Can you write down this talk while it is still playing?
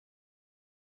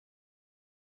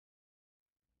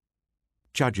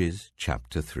Judges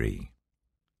chapter 3.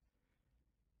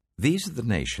 These are the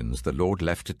nations the Lord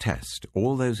left to test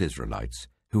all those Israelites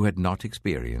who had not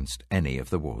experienced any of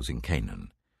the wars in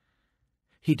Canaan.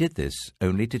 He did this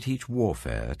only to teach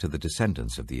warfare to the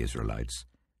descendants of the Israelites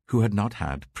who had not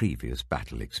had previous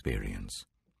battle experience.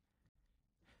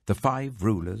 The 5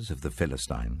 rulers of the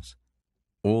Philistines,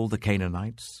 all the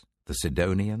Canaanites, the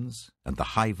Sidonians, and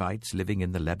the Hivites living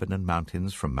in the Lebanon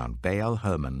mountains from Mount Baal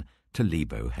Hermon to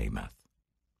Lebo Hamath.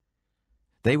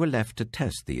 They were left to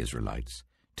test the Israelites,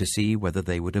 to see whether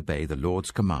they would obey the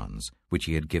Lord's commands which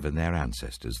he had given their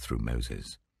ancestors through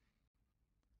Moses.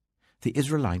 The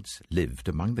Israelites lived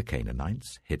among the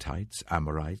Canaanites, Hittites,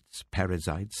 Amorites,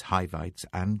 Perizzites, Hivites,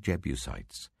 and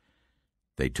Jebusites.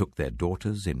 They took their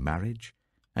daughters in marriage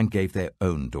and gave their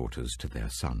own daughters to their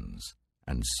sons,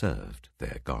 and served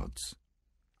their gods.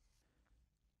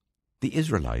 The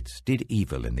Israelites did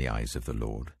evil in the eyes of the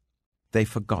Lord. They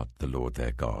forgot the Lord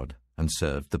their God, and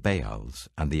served the Baals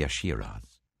and the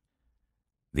Asherahs.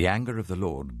 The anger of the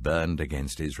Lord burned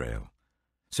against Israel,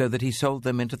 so that he sold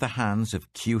them into the hands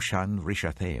of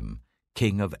Cushan-Rishathaim,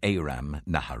 king of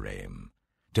Aram-Naharaim,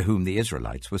 to whom the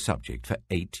Israelites were subject for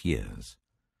 8 years.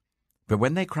 But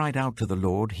when they cried out to the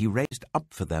Lord, he raised up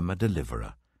for them a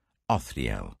deliverer,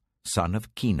 Othniel, son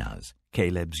of Kenaz,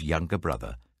 Caleb's younger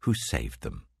brother, who saved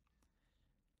them.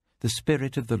 The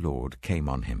Spirit of the Lord came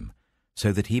on him,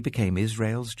 so that he became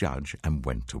Israel's judge and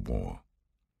went to war.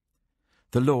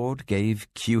 The Lord gave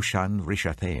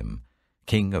Cushan-Rishathaim,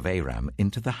 king of Aram,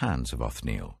 into the hands of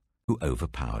Othniel, who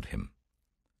overpowered him.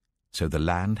 So the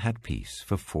land had peace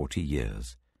for 40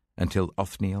 years, until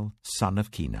Othniel, son of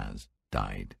Kenaz,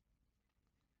 died.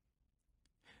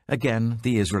 Again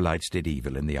the Israelites did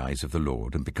evil in the eyes of the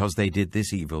Lord, and because they did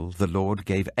this evil, the Lord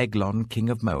gave Eglon, king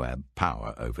of Moab,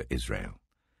 power over Israel.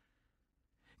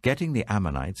 Getting the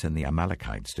Ammonites and the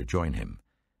Amalekites to join him,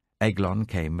 Eglon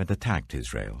came and attacked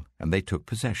Israel, and they took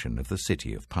possession of the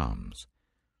city of palms.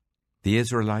 The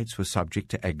Israelites were subject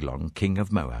to Eglon, king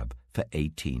of Moab, for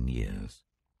 18 years.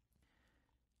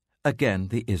 Again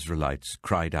the Israelites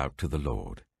cried out to the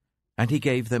Lord, and he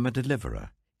gave them a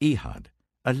deliverer, Ehud,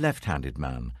 a left-handed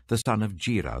man, the son of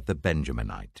Gera the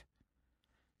Benjaminite.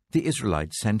 The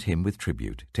Israelites sent him with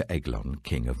tribute to Eglon,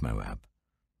 king of Moab.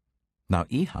 Now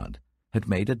Ehud had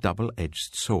made a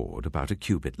double-edged sword about a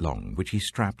cubit long, which he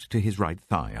strapped to his right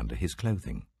thigh under his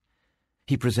clothing.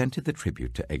 He presented the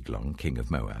tribute to Eglon, king of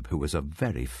Moab, who was a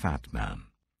very fat man.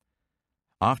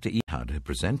 After Ehud had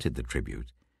presented the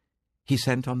tribute, he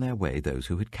sent on their way those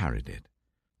who had carried it.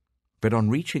 But on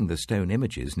reaching the stone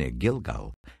images near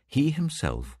Gilgal, he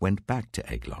himself went back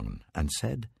to Eglon and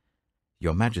said,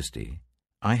 "Your Majesty,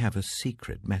 I have a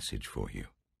secret message for you."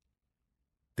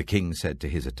 The king said to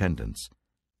his attendants,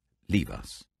 "Leave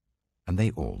us," and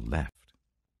they all left.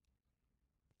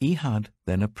 Ehud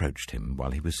then approached him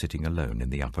while he was sitting alone in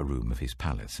the upper room of his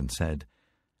palace and said,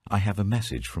 "I have a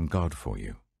message from God for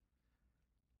you."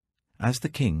 As the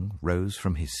king rose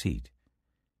from his seat,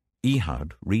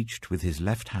 Ehud reached with his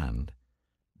left hand,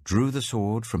 drew the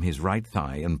sword from his right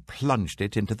thigh, and plunged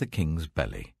it into the king's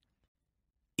belly.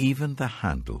 Even the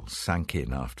handle sank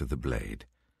in after the blade,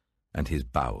 and his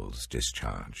bowels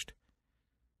discharged.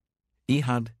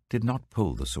 Ehud did not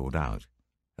pull the sword out,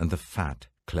 and the fat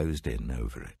closed in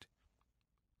over it.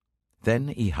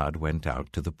 Then Ehud went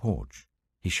out to the porch.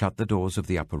 He shut the doors of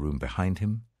the upper room behind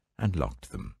him and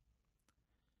locked them.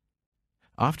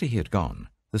 After he had gone,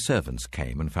 the servants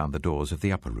came and found the doors of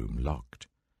the upper room locked.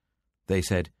 They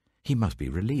said, "He must be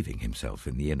relieving himself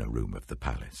in the inner room of the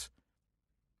palace."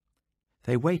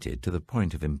 They waited to the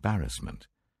point of embarrassment,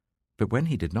 but when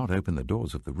he did not open the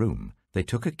doors of the room, they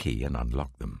took a key and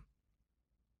unlocked them.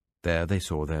 There they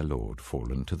saw their lord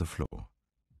fallen to the floor,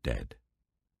 dead.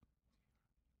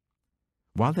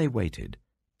 While they waited,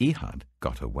 Ehud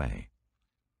got away.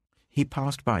 He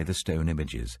passed by the stone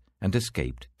images and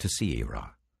escaped to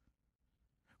Seirah.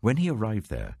 When he arrived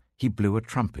there, he blew a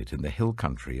trumpet in the hill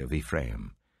country of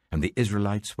Ephraim, and the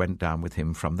Israelites went down with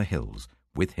him from the hills,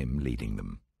 with him leading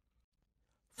them.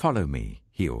 "Follow me,"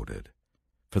 he ordered,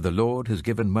 "for the Lord has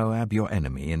given Moab your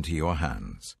enemy into your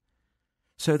hands."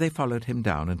 So they followed him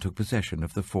down and took possession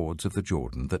of the fords of the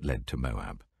Jordan that led to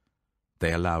Moab.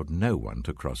 They allowed no one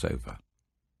to cross over.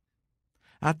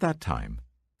 At that time,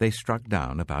 they struck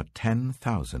down about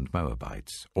 10,000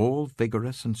 Moabites, all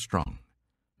vigorous and strong.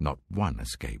 Not one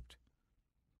escaped.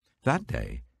 That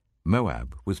day,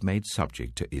 Moab was made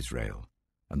subject to Israel,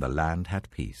 and the land had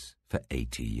peace for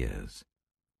 80 years.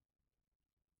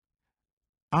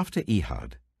 After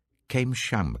Ehud came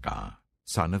Shamgar,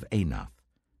 son of Anath,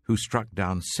 who struck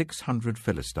down 600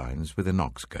 Philistines with an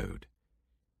ox goad.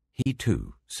 he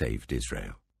too saved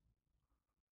Israel.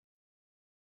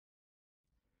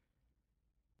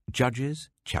 Judges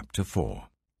chapter 4.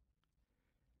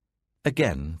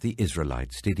 Again the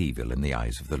Israelites did evil in the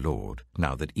eyes of the Lord,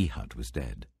 now that Ehud was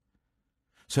dead.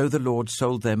 So the Lord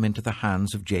sold them into the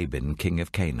hands of Jabin, king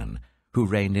of Canaan, who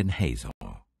reigned in Hazor.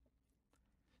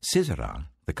 Sisera,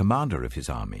 the commander of his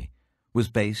army, was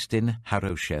based in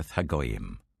Harosheth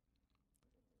Hagoyim.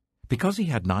 Because he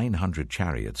had 900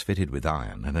 chariots fitted with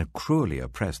iron and had cruelly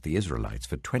oppressed the Israelites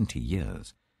for 20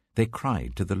 years, they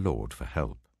cried to the Lord for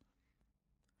help.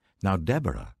 Now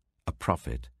Deborah, a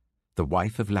prophet, the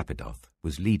wife of Lapidoth,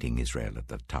 was leading Israel at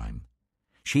that time.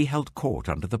 She held court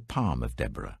under the palm of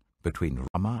Deborah, between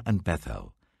Ramah and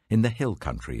Bethel, in the hill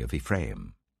country of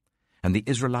Ephraim, and the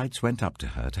Israelites went up to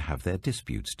her to have their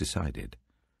disputes decided.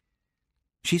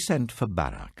 She sent for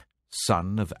Barak,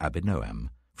 son of Abinoam,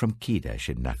 from Kedesh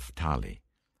in Naphtali,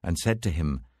 and said to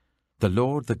him, "The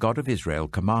Lord, the God of Israel,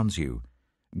 commands you,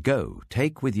 Go,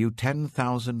 take with you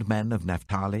 10,000 men of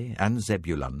Naphtali and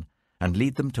Zebulun, and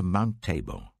lead them to Mount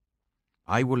Tabor.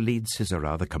 I will lead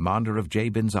Sisera, the commander of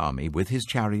Jabin's army, with his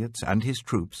chariots and his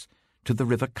troops, to the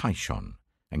river Kishon,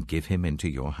 and give him into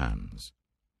your hands."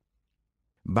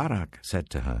 Barak said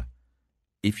to her,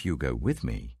 "If you go with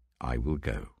me, I will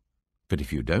go. But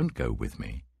if you don't go with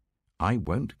me, I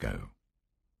won't go."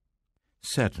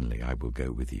 "Certainly I will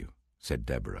go with you," said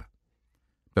Deborah.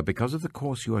 "But because of the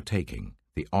course you are taking,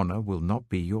 the honor will not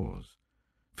be yours,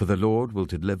 for the Lord will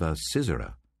deliver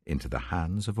Sisera into the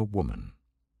hands of a woman."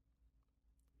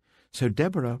 So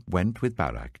Deborah went with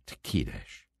Barak to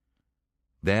Kedesh.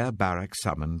 There Barak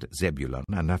summoned Zebulun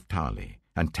and Naphtali,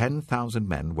 and 10,000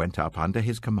 men went up under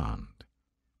his command.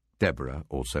 Deborah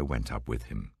also went up with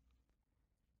him.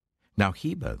 Now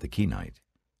Heber the Kenite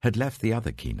had left the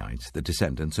other Kenites, the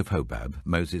descendants of Hobab,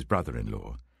 Moses'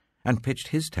 brother-in-law, and pitched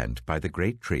his tent by the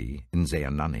great tree in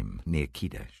Zaanannim near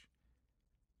Kedesh.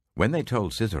 When they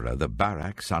told Sisera that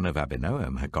Barak, son of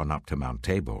Abinoam, had gone up to Mount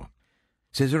Tabor,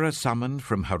 Sisera summoned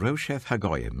from Harosheth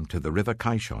Hagoyim to the river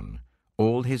Kishon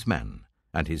all his men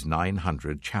and his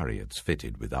 900 chariots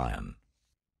fitted with iron.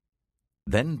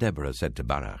 Then Deborah said to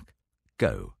Barak,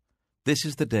 "Go, this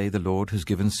is the day the Lord has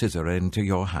given Sisera into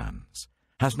your hands.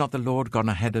 Has not the Lord gone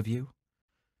ahead of you?"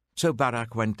 So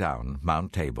Barak went down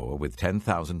Mount Tabor with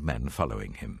 10,000 men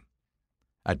following him.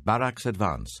 At Barak's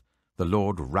advance, the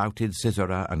Lord routed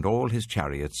Sisera and all his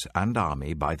chariots and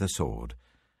army by the sword,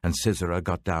 and Sisera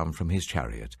got down from his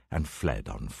chariot and fled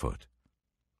on foot.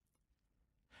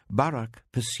 Barak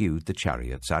pursued the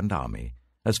chariots and army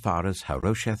as far as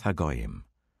Harosheth Hagoyim,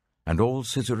 and all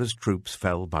Sisera's troops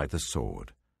fell by the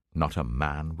sword. Not a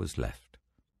man was left.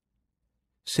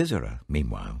 Sisera,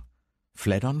 meanwhile,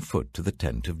 fled on foot to the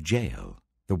tent of Jael,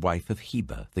 the wife of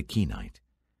Heber the Kenite,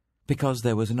 because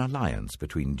there was an alliance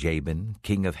between Jabin,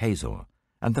 king of Hazor,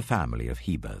 and the family of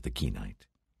Heber the Kenite.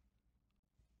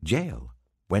 Jael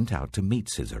went out to meet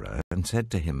Sisera and said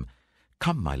to him,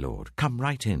 "Come, my lord, come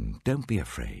right in, don't be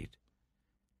afraid."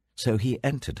 So he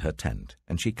entered her tent,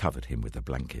 and she covered him with a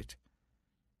blanket.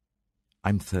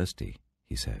 "I'm thirsty,"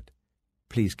 he said.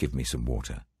 "Please give me some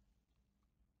water."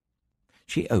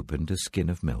 She opened a skin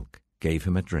of milk, gave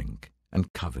him a drink,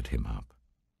 and covered him up.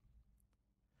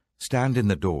 "Stand in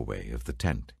the doorway of the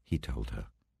tent," he told her.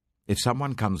 "If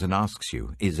someone comes and asks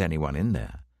you, 'Is anyone in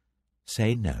there?'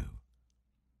 say no."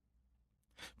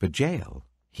 But Jael,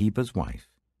 Heber's wife,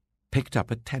 picked up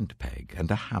a tent peg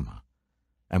and a hammer,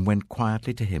 and went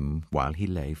quietly to him while he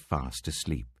lay fast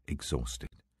asleep, exhausted.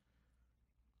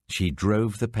 She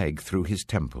drove the peg through his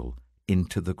temple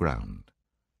into the ground,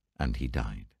 and he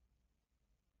died.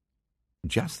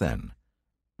 Just then,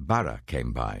 Barak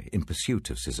came by in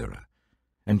pursuit of Sisera,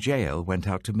 and Jael went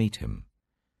out to meet him.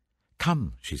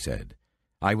 "Come," she said,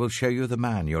 "I will show you the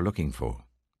man you're looking for."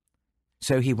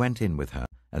 So he went in with her,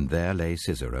 and there lay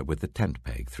Sisera with the tent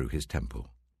peg through his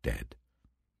temple, dead.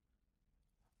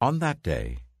 On that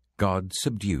day, God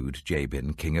subdued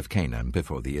Jabin, king of Canaan,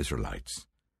 before the Israelites.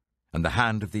 And the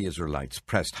hand of the Israelites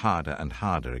pressed harder and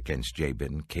harder against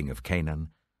Jabin, king of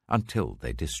Canaan, until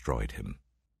they destroyed him.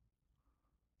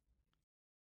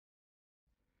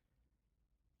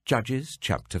 Judges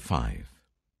chapter 5.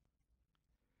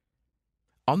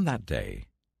 On that day,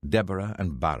 Deborah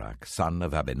and Barak, son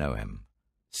of Abinoam,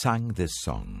 sang this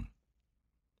song.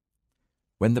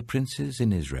 When the princes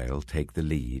in Israel take the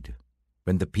lead,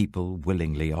 when the people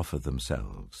willingly offer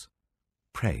themselves,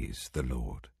 praise the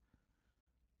Lord.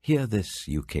 Hear this,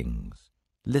 you kings.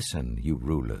 Listen, you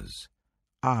rulers.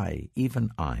 I,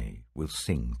 even I, will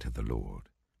sing to the Lord.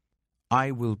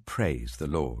 I will praise the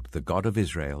Lord, the God of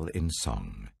Israel, in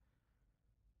song.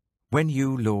 When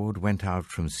you, Lord, went out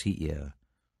from Seir,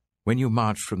 When you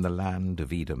marched from the land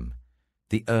of Edom,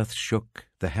 the earth shook,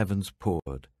 the heavens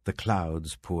poured, the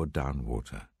clouds poured down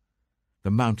water.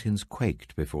 The mountains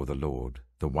quaked before the Lord,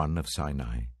 the one of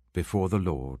Sinai, before the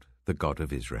Lord, the God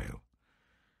of Israel.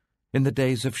 In the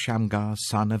days of Shamgar,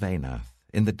 son of Anath,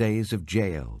 in the days of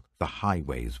Jael, the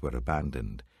highways were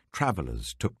abandoned,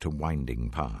 travelers took to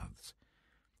winding paths.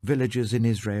 Villagers in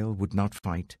Israel would not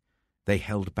fight. They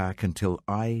held back until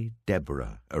I,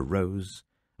 Deborah, arose,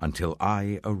 until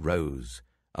I arose,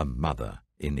 a mother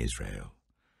in Israel.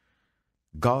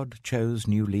 God chose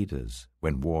new leaders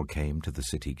when war came to the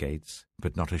city gates,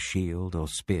 but not a shield or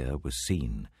spear was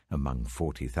seen among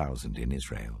 40,000 in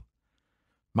Israel.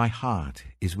 My heart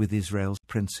is with Israel's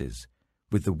princes,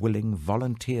 with the willing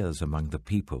volunteers among the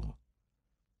people.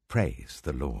 Praise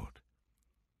the Lord.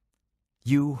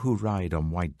 You who ride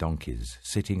on white donkeys,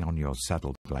 sitting on your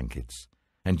saddle blankets,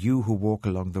 and you who walk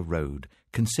along the road,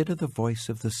 consider the voice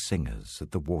of the singers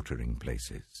at the watering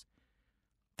places.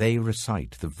 They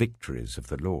recite the victories of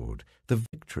the Lord, the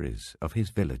victories of his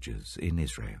villagers in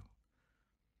Israel.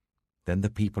 Then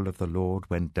the people of the Lord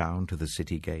went down to the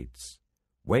city gates.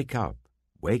 Wake up,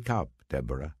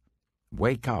 Deborah.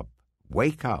 Wake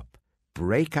up,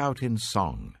 break out in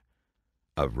song.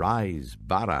 Arise,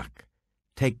 Barak,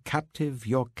 take captive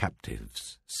your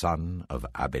captives, son of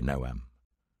Abinoam.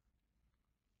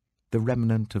 The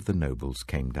remnant of the nobles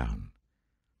came down.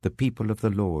 The people of the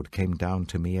Lord came down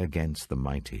to me against the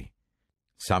mighty.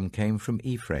 Some came from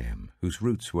Ephraim, whose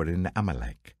roots were in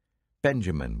Amalek.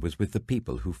 Benjamin was with the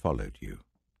people who followed you.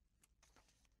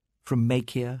 From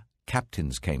Machir,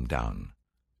 captains came down.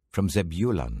 From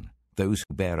Zebulun, those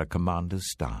who bear a commander's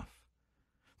staff.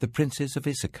 The princes of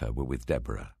Issachar were with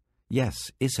Deborah.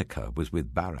 Yes, Issachar was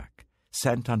with Barak,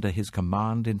 sent under his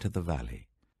command into the valley.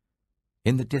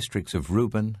 In the districts of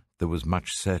Reuben there was much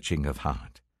searching of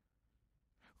heart.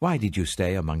 Why did you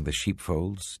stay among the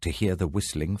sheepfolds to hear the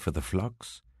whistling for the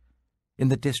flocks? In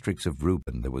the districts of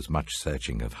Reuben there was much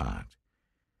searching of heart.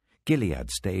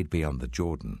 Gilead stayed beyond the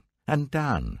Jordan. And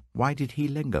Dan, why did he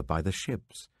linger by the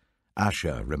ships?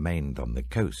 Asher remained on the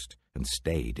coast and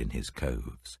stayed in his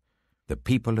coves. The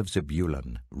people of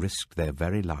Zebulun risked their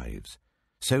very lives.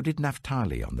 So did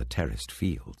Naphtali on the terraced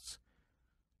fields.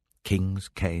 Kings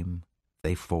came,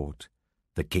 they fought.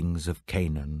 The kings of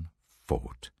Canaan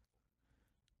fought.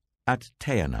 At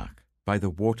Taanach, by the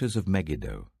waters of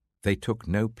Megiddo, they took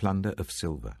no plunder of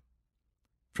silver.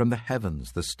 From the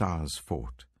heavens the stars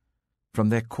fought. From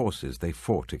their courses they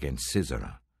fought against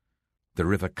Sisera. The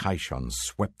river Kishon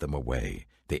swept them away,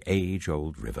 the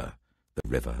age-old river, the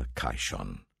river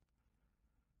Kishon.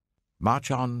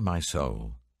 March on, my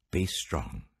soul, be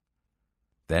strong.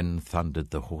 Then thundered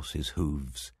the horse's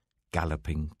hooves,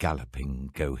 galloping,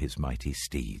 galloping go his mighty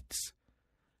steeds.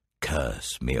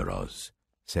 Curse Meroz,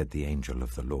 said the angel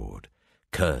of the Lord,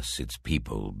 curse its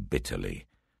people bitterly,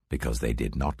 because they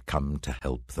did not come to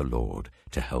help the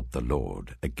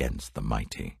Lord against the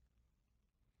mighty.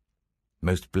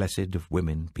 Most blessed of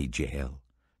women be Jael,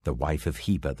 the wife of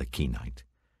Heber the Kenite,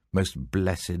 most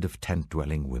blessed of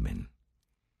tent-dwelling women.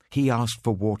 He asked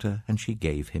for water, and she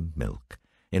gave him milk.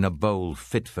 In a bowl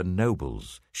fit for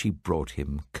nobles, she brought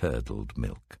him curdled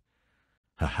milk.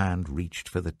 Her hand reached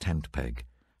for the tent peg,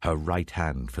 her right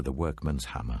hand for the workman's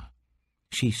hammer.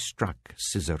 She struck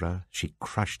Sisera, she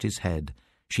crushed his head,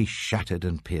 she shattered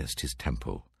and pierced his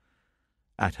temple.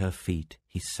 At her feet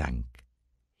he sank,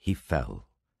 he fell.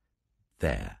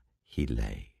 There he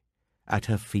lay. At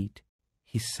her feet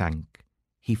he sank,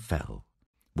 he fell.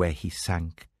 Where he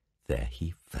sank, there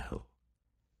he fell.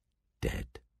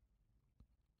 Dead.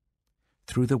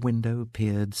 Through the window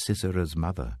peered Sisera's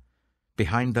mother.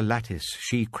 Behind the lattice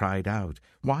she cried out,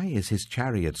 "Why is his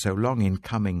chariot so long in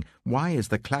coming? Why is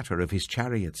the clatter of his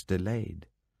chariots delayed?"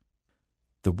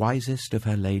 The wisest of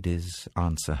her ladies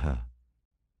answer her.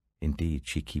 Indeed,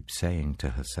 she keeps saying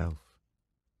to herself,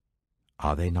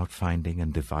 "Are they not finding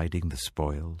and dividing the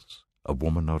spoils, a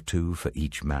woman or two for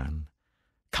each man?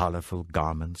 Colourful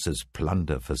garments as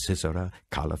plunder for Sisera,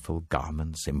 colourful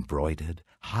garments embroidered,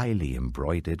 highly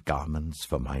embroidered garments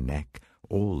for my neck,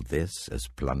 all this as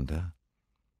plunder."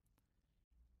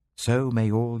 So may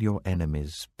all your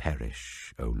enemies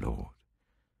perish, O Lord,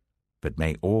 but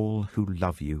may all who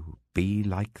love you be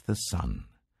like the sun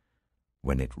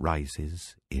when it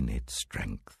rises in its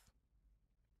strength.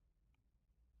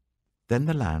 Then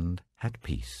the land had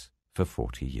peace for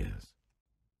 40 years.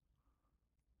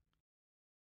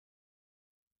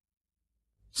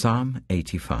 Psalm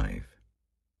 85.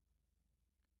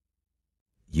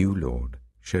 You, Lord,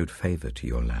 showed favour to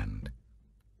your land.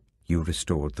 You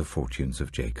restored the fortunes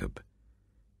of Jacob.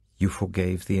 You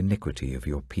forgave the iniquity of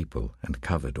your people and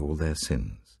covered all their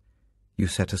sins. You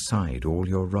set aside all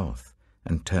your wrath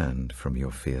and turned from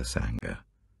your fierce anger.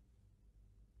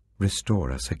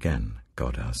 Restore us again,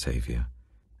 God our Saviour,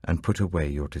 and put away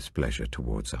your displeasure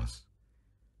towards us.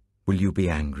 Will you be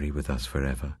angry with us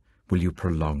forever? Will you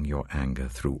prolong your anger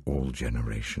through all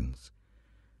generations?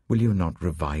 Will you not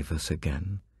revive us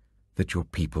again, that your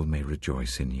people may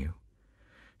rejoice in you?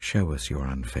 Show us your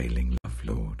unfailing love,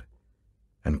 Lord,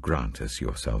 and grant us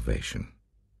your salvation.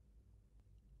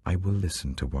 I will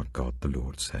listen to what God the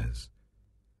Lord says.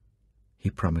 He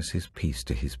promises peace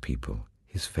to his people,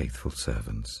 his faithful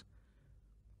servants,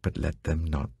 but let them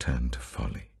not turn to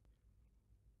folly.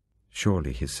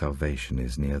 Surely his salvation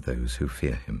is near those who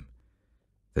fear him,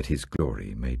 that his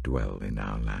glory may dwell in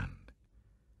our land.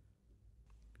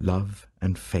 Love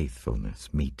and faithfulness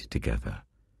meet together.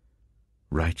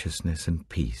 Righteousness and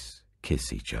peace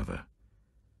kiss each other.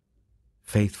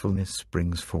 Faithfulness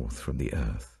springs forth from the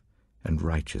earth, and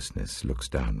righteousness looks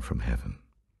down from heaven.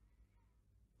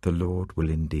 The Lord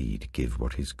will indeed give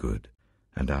what is good,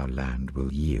 and our land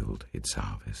will yield its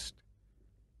harvest.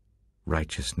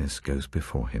 Righteousness goes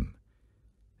before him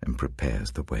and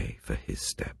prepares the way for his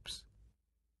steps.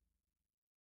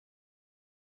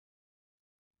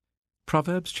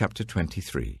 Proverbs chapter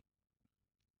 23.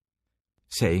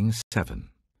 Saying 7.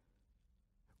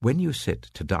 When you sit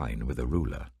to dine with a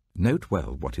ruler, note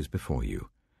well what is before you,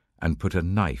 and put a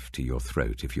knife to your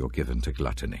throat if you're given to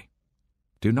gluttony.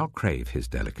 Do not crave his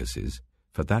delicacies,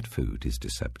 for that food is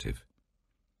deceptive.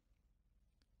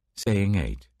 Saying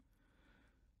 8.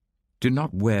 Do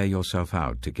not wear yourself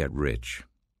out to get rich.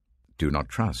 Do not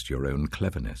trust your own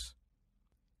cleverness.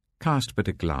 Cast but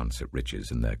a glance at riches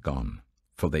and they're gone,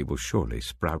 for they will surely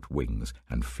sprout wings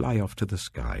and fly off to the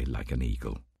sky like an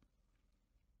eagle.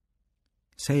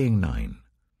 Saying 9.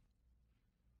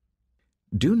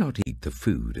 Do not eat the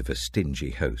food of a stingy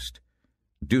host.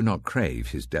 Do not crave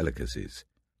his delicacies.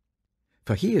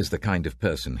 For he is the kind of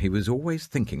person who is always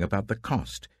thinking about the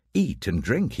cost. Eat and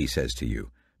drink, he says to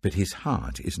you, but his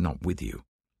heart is not with you.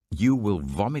 You will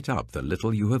vomit up the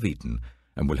little you have eaten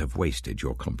and will have wasted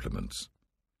your compliments.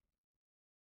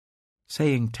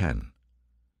 Saying 10.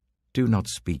 Do not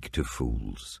speak to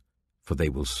fools, for they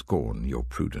will scorn your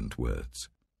prudent words.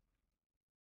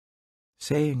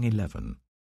 Saying 11.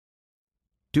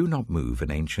 Do not move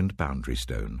an ancient boundary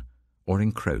stone, or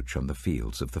encroach on the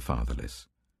fields of the fatherless,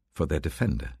 for their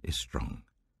defender is strong.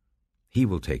 He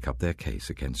will take up their case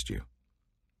against you.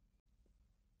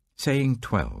 Saying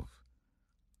 12.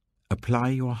 Apply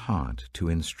your heart to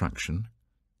instruction,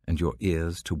 and your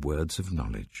ears to words of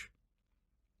knowledge.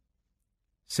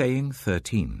 Saying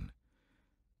 13.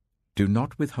 Do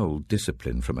not withhold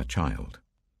discipline from a child.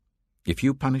 If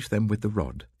you punish them with the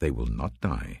rod, they will not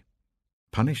die.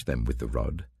 Punish them with the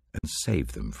rod, and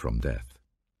save them from death.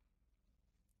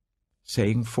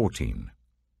 Saying 14.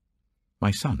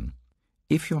 My son,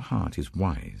 if your heart is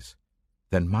wise,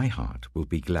 then my heart will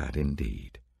be glad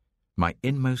indeed. My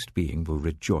inmost being will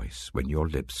rejoice when your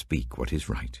lips speak what is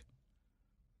right.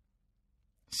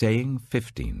 Saying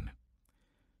 15.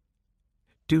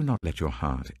 Do not let your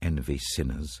heart envy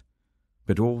sinners,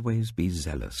 but always be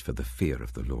zealous for the fear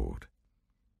of the Lord.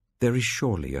 There is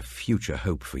surely a future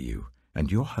hope for you, and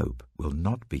your hope will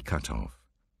not be cut off.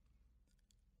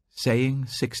 Saying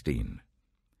 16.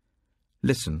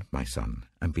 Listen, my son,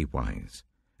 and be wise,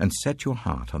 and set your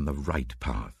heart on the right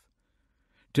path.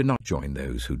 Do not join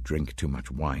those who drink too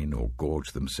much wine or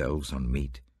gorge themselves on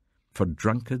meat, for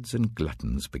drunkards and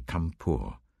gluttons become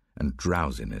poor, and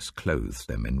drowsiness clothes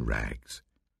them in rags.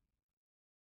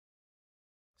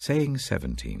 Saying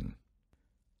 17.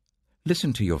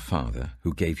 Listen to your father,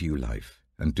 who gave you life,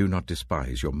 and do not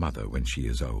despise your mother when she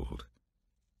is old.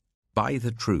 Buy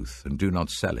the truth and do not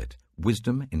sell it,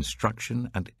 wisdom, instruction,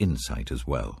 and insight as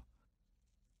well.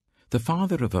 The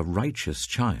father of a righteous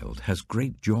child has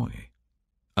great joy.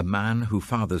 A man who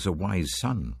fathers a wise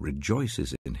son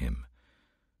rejoices in him.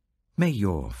 May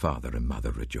your father and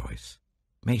mother rejoice.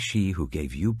 May she who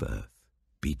gave you birth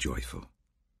be joyful.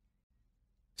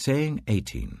 Saying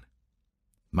 18.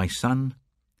 My son,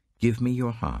 give me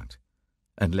your heart,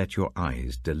 and let your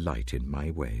eyes delight in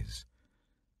my ways.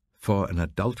 For an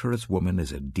adulterous woman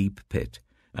is a deep pit,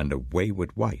 and a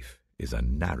wayward wife is a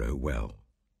narrow well.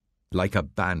 Like a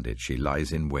bandit she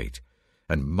lies in wait,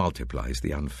 and multiplies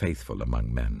the unfaithful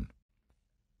among men.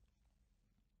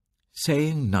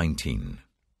 Saying 19.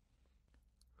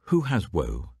 Who has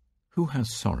woe? Who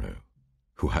has sorrow?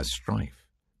 Who has strife?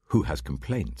 Who has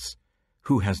complaints?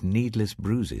 Who has needless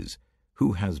bruises?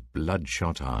 Who has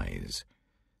bloodshot eyes?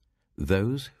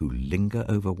 Those who linger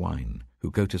over wine,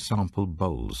 who go to sample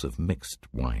bowls of mixed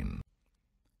wine.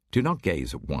 Do not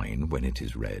gaze at wine when it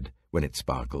is red, when it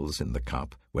sparkles in the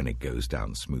cup, when it goes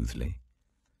down smoothly.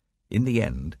 In the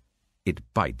end,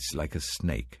 it bites like a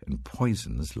snake and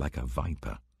poisons like a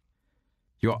viper.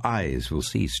 Your eyes will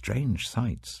see strange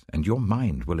sights, and your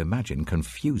mind will imagine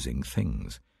confusing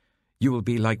things. You will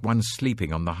be like one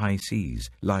sleeping on the high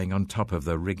seas, lying on top of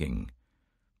the rigging.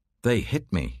 They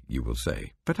hit me, you will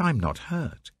say, but I'm not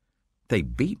hurt. They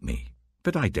beat me,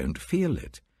 but I don't feel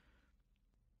it.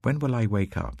 When will I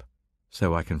wake up,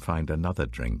 so I can find another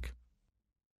drink?